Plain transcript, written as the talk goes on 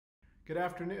Good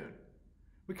afternoon.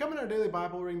 We come in our daily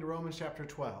Bible reading to Romans chapter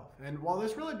 12. And while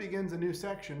this really begins a new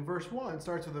section, verse 1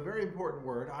 starts with a very important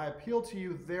word. I appeal to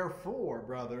you, therefore,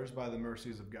 brothers, by the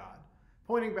mercies of God.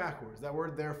 Pointing backwards, that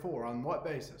word therefore, on what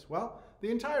basis? Well, the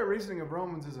entire reasoning of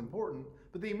Romans is important,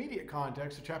 but the immediate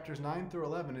context of chapters 9 through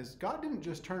 11 is God didn't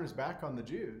just turn his back on the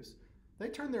Jews. They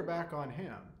turned their back on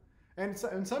him. And so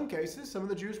in some cases, some of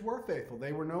the Jews were faithful.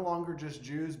 They were no longer just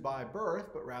Jews by birth,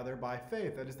 but rather by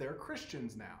faith. That is, they're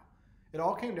Christians now. It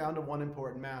all came down to one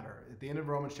important matter. At the end of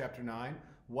Romans chapter 9,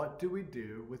 what do we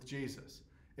do with Jesus?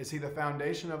 Is he the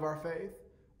foundation of our faith,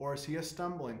 or is he a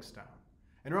stumbling stone?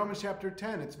 In Romans chapter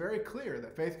 10, it's very clear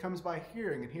that faith comes by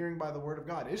hearing, and hearing by the word of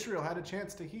God. Israel had a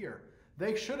chance to hear.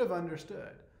 They should have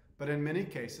understood, but in many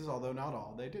cases, although not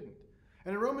all, they didn't.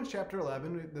 And in Romans chapter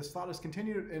 11, this thought is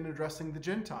continued in addressing the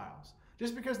Gentiles.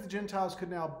 Just because the Gentiles could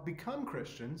now become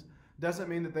Christians doesn't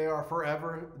mean that they are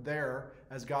forever there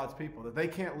as God's people, that they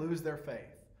can't lose their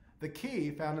faith. The key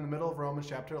found in the middle of Romans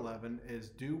chapter 11 is,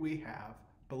 do we have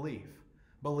belief?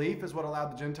 Belief is what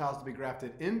allowed the Gentiles to be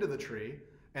grafted into the tree,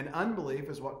 and unbelief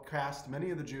is what cast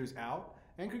many of the Jews out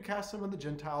and could cast some of the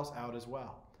Gentiles out as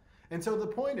well. And so the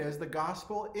point is, the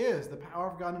gospel is the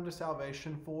power of God unto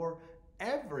salvation for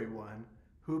everyone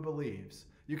who believes.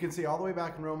 You can see all the way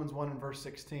back in Romans 1 and verse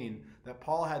 16 that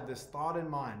Paul had this thought in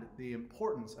mind, the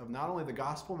importance of not only the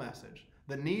gospel message,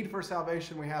 the need for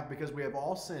salvation we have because we have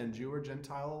all sinned, Jew or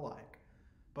Gentile alike,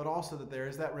 but also that there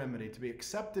is that remedy to be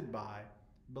accepted by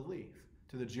belief.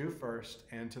 To the Jew first,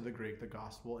 and to the Greek, the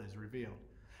gospel is revealed.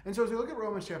 And so as we look at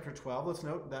Romans chapter 12, let's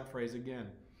note that phrase again.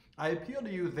 I appeal to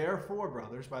you, therefore,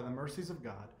 brothers, by the mercies of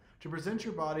God, to present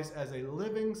your bodies as a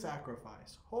living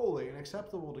sacrifice, holy and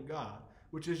acceptable to God,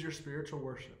 which is your spiritual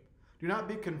worship. Do not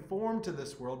be conformed to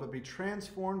this world, but be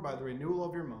transformed by the renewal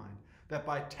of your mind, that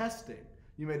by testing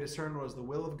you may discern what is the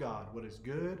will of God, what is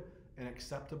good and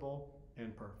acceptable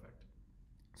and perfect.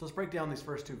 So let's break down these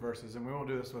first two verses, and we won't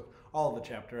do this with all of the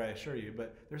chapter, I assure you,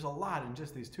 but there's a lot in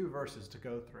just these two verses to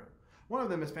go through. One of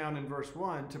them is found in verse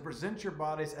 1, to present your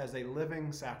bodies as a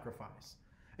living sacrifice.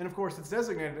 And of course, it's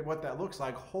designated what that looks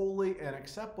like, holy and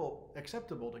acceptable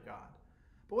to God.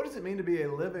 But what does it mean to be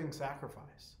a living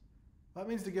sacrifice? Well, that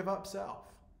means to give up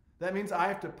self. That means I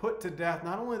have to put to death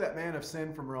not only that man of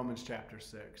sin from Romans chapter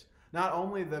 6, not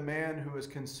only the man who is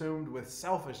consumed with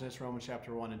selfishness, Romans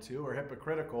chapter 1 and 2, or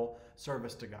hypocritical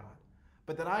service to God,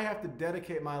 but that I have to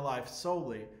dedicate my life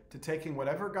solely to taking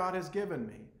whatever God has given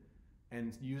me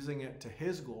and using it to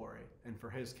his glory and for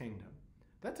his kingdom.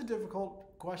 That's a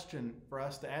difficult question for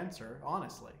us to answer,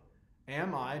 honestly.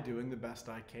 Am I doing the best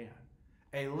I can?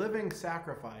 A living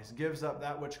sacrifice gives up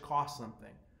that which costs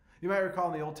something. You might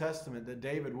recall in the Old Testament that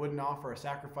David wouldn't offer a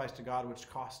sacrifice to God which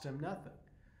cost him nothing.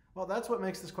 Well, that's what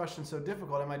makes this question so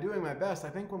difficult. Am I doing my best? I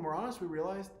think when we're honest, we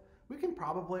realize we can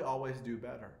probably always do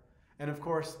better. And of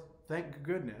course, thank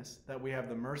goodness that we have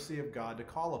the mercy of God to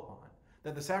call upon.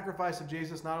 That the sacrifice of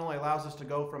Jesus not only allows us to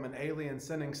go from an alien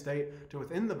sinning state to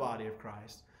within the body of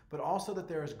Christ, but also that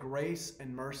there is grace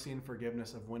and mercy and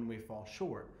forgiveness of when we fall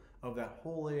short of that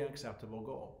holy and acceptable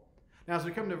goal. Now, as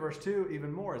we come to verse 2,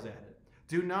 even more is added.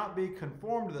 Do not be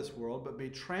conformed to this world, but be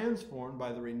transformed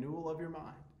by the renewal of your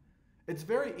mind. It's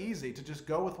very easy to just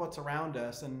go with what's around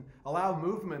us and allow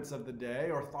movements of the day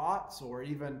or thoughts or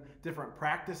even different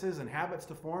practices and habits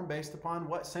to form based upon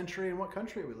what century and what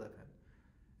country we live in.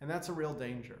 And that's a real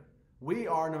danger. We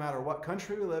are, no matter what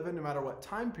country we live in, no matter what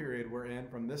time period we're in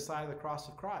from this side of the cross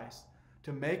of Christ,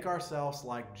 to make ourselves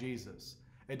like Jesus.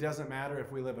 It doesn't matter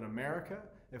if we live in America,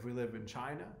 if we live in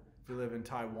China, if we live in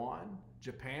Taiwan,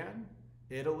 Japan,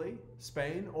 Italy,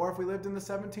 Spain, or if we lived in the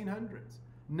 1700s.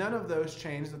 None of those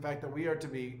change the fact that we are to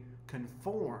be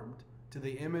conformed to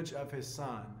the image of his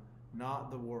Son, not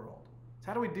the world. So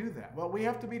how do we do that? Well, we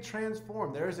have to be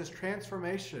transformed. There is this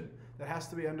transformation that has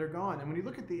to be undergone. And when you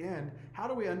look at the end, how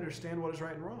do we understand what is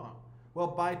right and wrong? Well,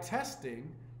 by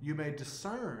testing, you may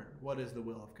discern what is the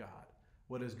will of God,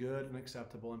 what is good and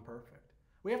acceptable and perfect.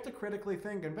 We have to critically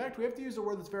think. In fact, we have to use a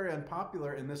word that's very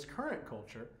unpopular in this current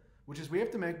culture, which is we have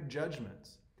to make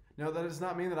judgments. Now, that does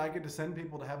not mean that I get to send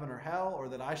people to heaven or hell, or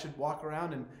that I should walk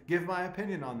around and give my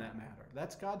opinion on that matter.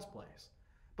 That's God's place.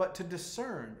 But to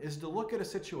discern is to look at a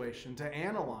situation, to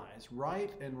analyze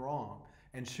right and wrong,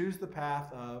 and choose the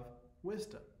path of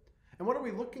wisdom. And what are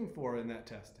we looking for in that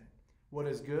testing? What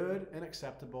is good and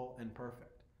acceptable and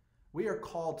perfect. We are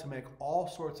called to make all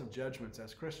sorts of judgments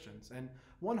as Christians. And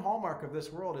one hallmark of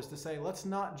this world is to say, let's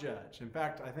not judge. In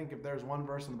fact, I think if there's one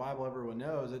verse in the Bible everyone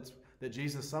knows, it's that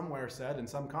Jesus somewhere said in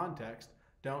some context,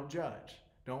 don't judge.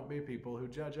 Don't be people who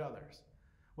judge others.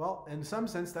 Well, in some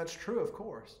sense, that's true, of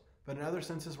course. But in other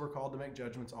senses, we're called to make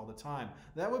judgments all the time.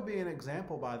 That would be an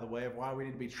example, by the way, of why we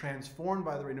need to be transformed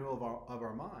by the renewal of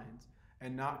our minds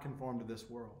and not conform to this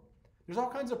world. There's all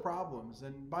kinds of problems.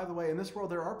 And by the way, in this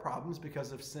world, there are problems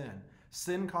because of sin.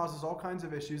 Sin causes all kinds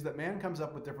of issues that man comes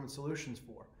up with different solutions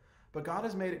for. But God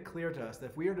has made it clear to us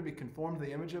that if we are to be conformed to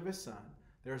the image of his Son,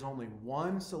 there's only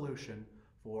one solution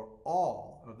for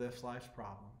all of this life's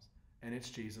problems, and it's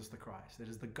Jesus the Christ. It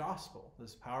is the gospel,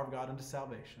 this power of God unto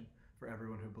salvation for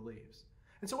everyone who believes.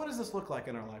 And so what does this look like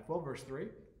in our life? Well, verse 3,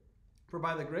 for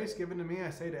by the grace given to me,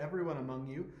 I say to everyone among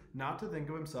you, not to think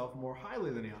of himself more highly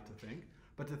than he ought to think,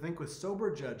 but to think with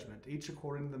sober judgment, each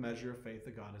according to the measure of faith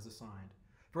that God has assigned.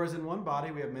 For as in one body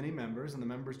we have many members, and the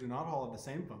members do not all have the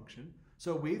same function,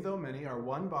 so we, though many, are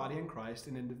one body in Christ,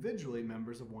 and individually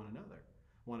members of one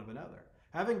of another.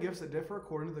 Having gifts that differ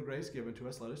according to the grace given to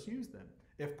us, let us use them.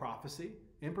 If prophecy,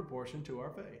 in proportion to our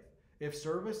faith. If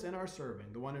service, in our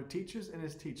serving. The one who teaches in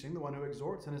his teaching. The one who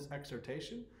exhorts in his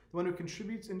exhortation. The one who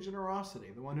contributes in generosity.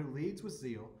 The one who leads with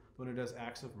zeal. The one who does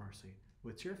acts of mercy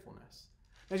with cheerfulness.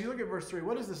 As you look at verse 3,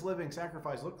 what does this living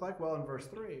sacrifice look like? Well, in verse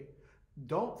 3,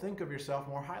 don't think of yourself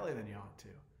more highly than you ought to.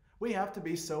 We have to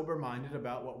be sober-minded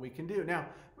about what we can do. Now,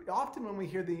 often when we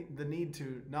hear the need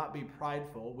to not be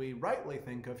prideful, we rightly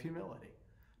think of humility.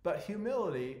 But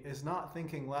humility is not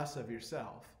thinking less of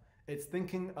yourself. It's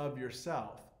thinking of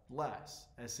yourself less,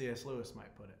 as C.S. Lewis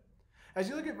might put it. As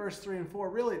you look at verse 3 and 4,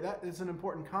 really that is an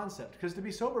important concept, because to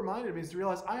be sober-minded means to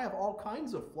realize I have all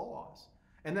kinds of flaws,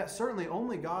 and that certainly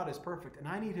only God is perfect, and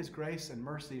I need his grace and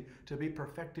mercy to be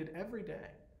perfected every day.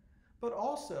 But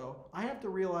also, I have to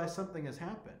realize something has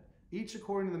happened, each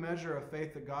according to the measure of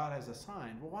faith that God has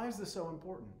assigned. Well, why is this so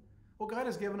important? Well, God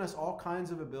has given us all kinds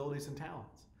of abilities and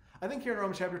talents. I think here in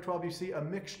Romans chapter 12, you see a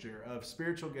mixture of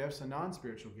spiritual gifts and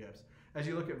non-spiritual gifts. As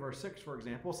you look at verse 6, for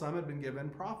example, some have been given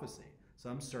prophecy,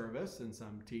 some service and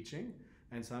some teaching,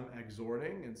 and some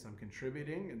exhorting and some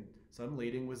contributing and some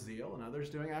leading with zeal and others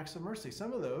doing acts of mercy.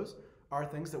 Some of those are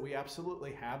things that we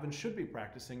absolutely have and should be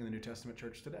practicing in the New Testament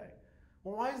church today.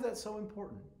 Well, why is that so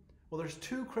important? Well, there's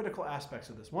two critical aspects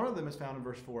of this. One of them is found in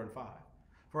verse 4 and 5.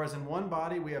 For as in one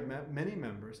body we have many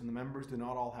members, and the members do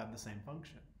not all have the same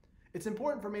function. It's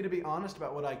important for me to be honest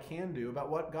about what I can do, about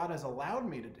what God has allowed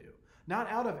me to do, not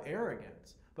out of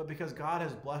arrogance, but because God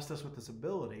has blessed us with this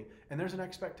ability, and there's an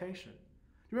expectation.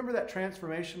 Do you remember that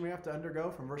transformation we have to undergo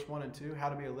from verse 1 and 2, how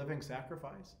to be a living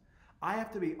sacrifice? I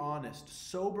have to be honest,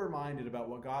 sober-minded about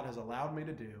what God has allowed me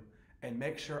to do, and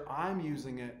make sure I'm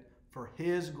using it for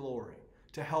his glory,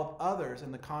 to help others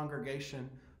in the congregation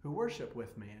who worship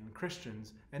with me, and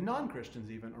Christians and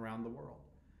non-Christians even around the world.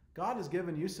 God has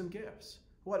given you some gifts.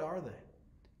 What are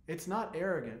they? It's not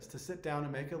arrogance to sit down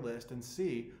and make a list and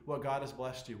see what God has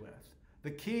blessed you with.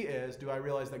 The key is, do I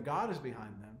realize that God is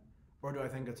behind them, or do I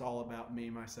think it's all about me,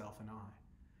 myself, and I?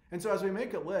 And so as we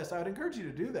make a list, I would encourage you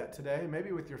to do that today,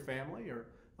 maybe with your family or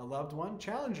a loved one.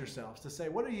 Challenge yourselves to say,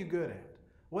 what are you good at?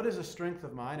 What is a strength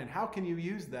of mine, and how can you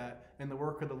use that in the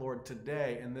work of the Lord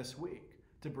today and this week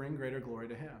to bring greater glory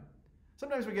to him?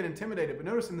 Sometimes we get intimidated, but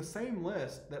notice in the same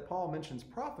list that Paul mentions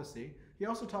prophecy, he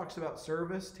also talks about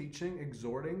service, teaching,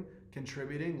 exhorting,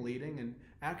 contributing, leading, and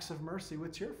acts of mercy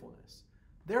with cheerfulness.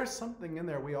 There's something in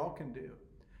there we all can do.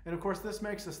 And of course, this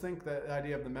makes us think that the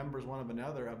idea of the members one of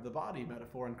another, of the body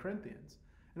metaphor in Corinthians.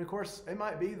 And of course, it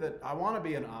might be that I want to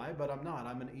be an eye, but I'm not.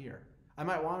 I'm an ear. I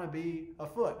might want to be a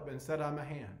foot, but instead I'm a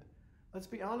hand. Let's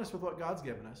be honest with what God's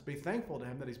given us. Be thankful to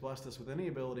him that he's blessed us with any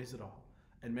abilities at all,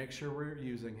 and make sure we're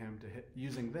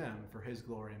using them for his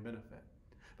glory and benefit.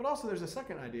 But also there's a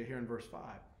second idea here in verse 5.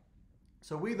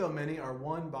 So we, though many, are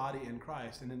one body in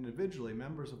Christ, and individually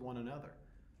members of one another.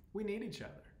 We need each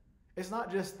other. It's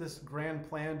not just this grand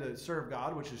plan to serve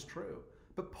God, which is true,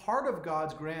 but part of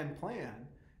God's grand plan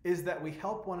is that we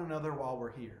help one another while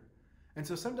we're here. And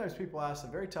so sometimes people ask a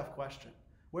very tough question.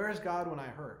 Where is God when I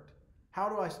hurt? How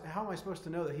am I supposed to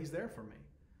know that he's there for me?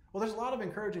 Well, there's a lot of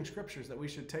encouraging scriptures that we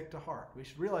should take to heart. We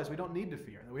should realize we don't need to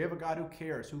fear, that we have a God who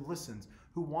cares, who listens,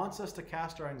 who wants us to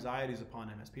cast our anxieties upon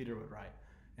him, as Peter would write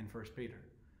in 1 Peter.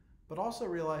 But also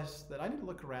realize that I need to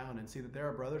look around and see that there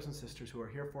are brothers and sisters who are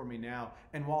here for me now,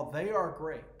 and while they are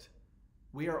great,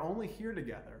 we are only here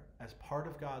together as part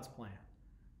of God's plan.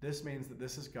 This means that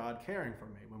this is God caring for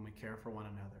me when we care for one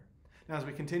another. Now, as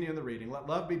we continue in the reading, let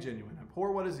love be genuine,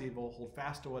 abhor what is evil, hold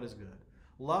fast to what is good.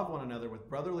 Love one another with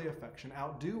brotherly affection,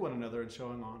 outdo one another in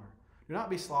showing honor. Do not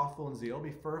be slothful in zeal,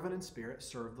 be fervent in spirit,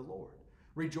 serve the Lord.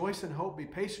 Rejoice in hope, be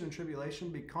patient in tribulation,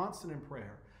 be constant in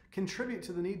prayer. Contribute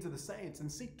to the needs of the saints,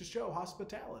 and seek to show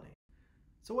hospitality.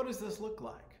 So what does this look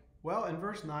like? Well, in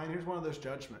verse 9, here's one of those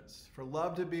judgments. For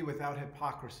love to be without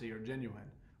hypocrisy or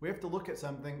genuine. We have to look at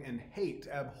something and hate,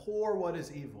 abhor what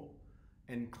is evil,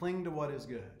 and cling to what is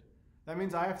good. That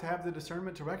means I have to have the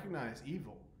discernment to recognize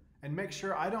evil and make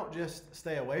sure I don't just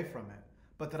stay away from it,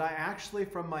 but that I actually,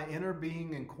 from my inner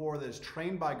being and core that is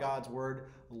trained by God's word,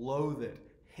 loathe it,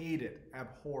 hate it,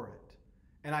 abhor it.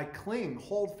 And I cling,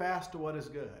 hold fast to what is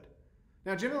good.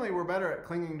 Now, generally, we're better at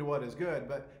clinging to what is good,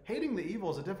 but hating the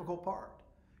evil is a difficult part.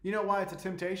 You know why it's a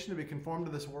temptation to be conformed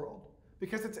to this world?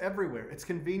 Because it's everywhere. It's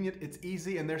convenient, it's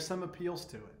easy, and there's some appeals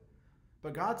to it.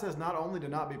 But God says not only to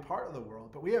not be part of the world,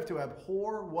 but we have to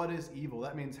abhor what is evil.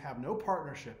 That means have no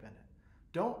partnership in it.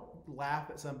 Don't laugh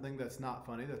at something that's not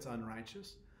funny, that's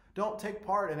unrighteous. Don't take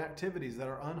part in activities that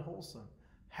are unwholesome.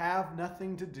 Have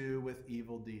nothing to do with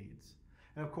evil deeds.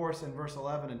 And of course, in verse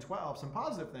 11 and 12, some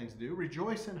positive things to do.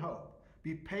 Rejoice in hope.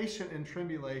 Be patient in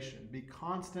tribulation. Be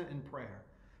constant in prayer.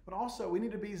 But also, we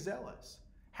need to be zealous.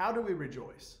 How do we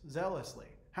rejoice? Zealously.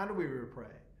 How do we pray?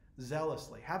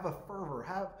 Zealously. Have a fervor.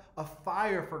 Have a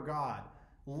fire for God.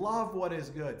 Love what is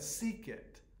good. Seek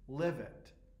it. Live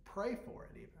it. Pray for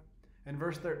it even. In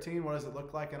verse 13, what does it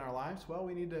look like in our lives? Well,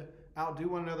 we need to outdo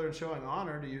one another in showing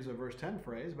honor, to use a verse 10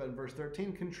 phrase, but in verse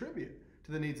 13, contribute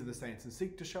to the needs of the saints and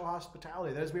seek to show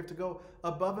hospitality. That is, we have to go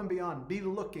above and beyond. Be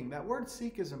looking. That word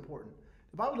seek is important.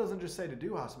 The Bible doesn't just say to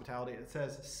do hospitality, it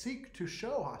says seek to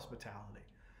show hospitality.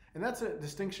 And that's a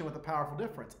distinction with a powerful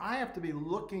difference. I have to be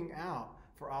looking out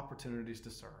for opportunities to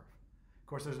serve. Of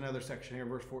course, there's another section here,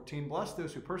 verse 14. Bless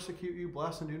those who persecute you,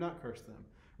 bless and do not curse them.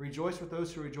 Rejoice with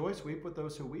those who rejoice, weep with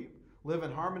those who weep. Live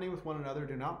in harmony with one another.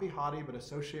 Do not be haughty, but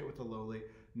associate with the lowly.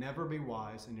 Never be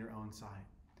wise in your own sight.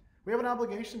 We have an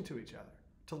obligation to each other,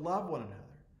 to love one another,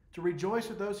 to rejoice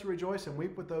with those who rejoice and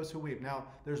weep with those who weep. Now,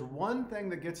 there's one thing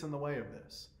that gets in the way of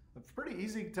this. A pretty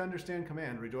easy to understand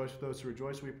command. Rejoice with those who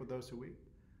rejoice, weep with those who weep.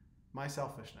 My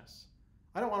selfishness.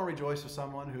 I don't want to rejoice with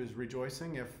someone who's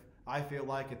rejoicing if I feel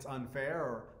like it's unfair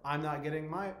or I'm not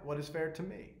getting what is fair to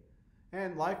me.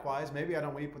 And likewise, maybe I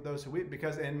don't weep with those who weep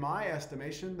because in my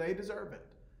estimation, they deserve it.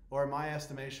 Or in my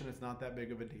estimation, it's not that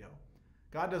big of a deal.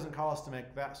 God doesn't call us to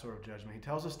make that sort of judgment. He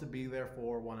tells us to be there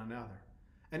for one another.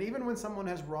 And even when someone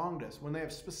has wronged us, when they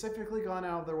have specifically gone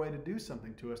out of their way to do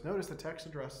something to us, notice the text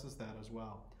addresses that as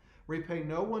well. Repay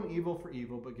no one evil for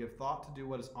evil, but give thought to do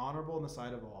what is honorable in the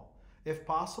sight of all. If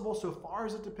possible, so far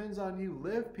as it depends on you,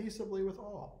 live peaceably with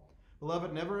all.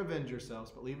 Beloved, never avenge yourselves,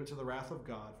 but leave it to the wrath of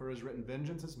God. For it is written,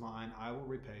 vengeance is mine, I will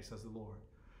repay, says the Lord.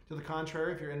 To the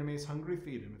contrary, if your enemy is hungry,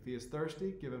 feed him. If he is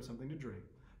thirsty, give him something to drink.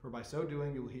 For by so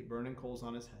doing, you will heap burning coals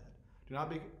on his head. Do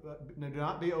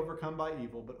not be overcome by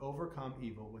evil, but overcome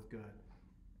evil with good.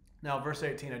 Now, verse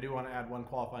 18, I do want to add one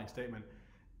qualifying statement.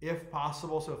 If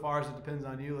possible, so far as it depends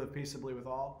on you, live peaceably with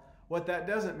all. What that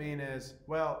doesn't mean is,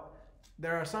 well,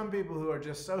 there are some people who are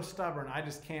just so stubborn, I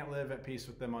just can't live at peace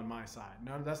with them on my side.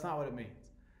 No, that's not what it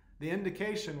means. The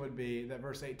indication would be that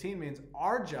verse 18 means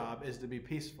our job is to be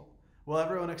peaceful. Will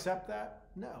everyone accept that?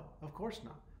 No, of course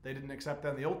not. They didn't accept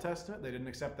that in the Old Testament. They didn't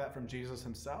accept that from Jesus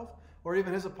himself, or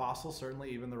even his apostles,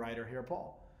 certainly even the writer here,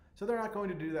 Paul. So they're not going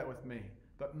to do that with me.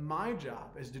 But my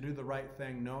job is to do the right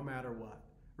thing no matter what.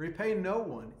 Repay no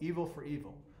one evil for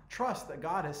evil. Trust that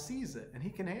God sees it and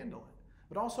he can handle it.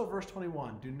 But also verse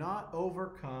 21, do not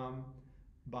overcome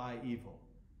by evil.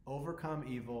 Overcome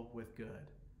evil with good.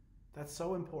 That's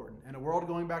so important. In a world,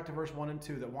 going back to verse 1 and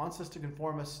 2, that wants us to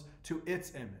conform us to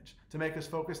its image, to make us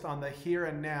focused on the here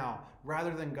and now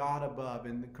rather than God above,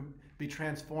 and be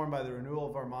transformed by the renewal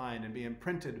of our mind and be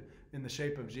imprinted in the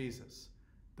shape of Jesus.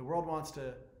 The world wants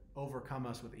to overcome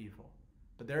us with evil.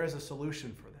 But there is a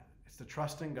solution for that. It's to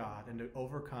trust in God and to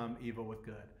overcome evil with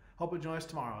good. Hope you'll join us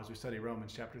tomorrow as we study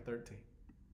Romans chapter 13.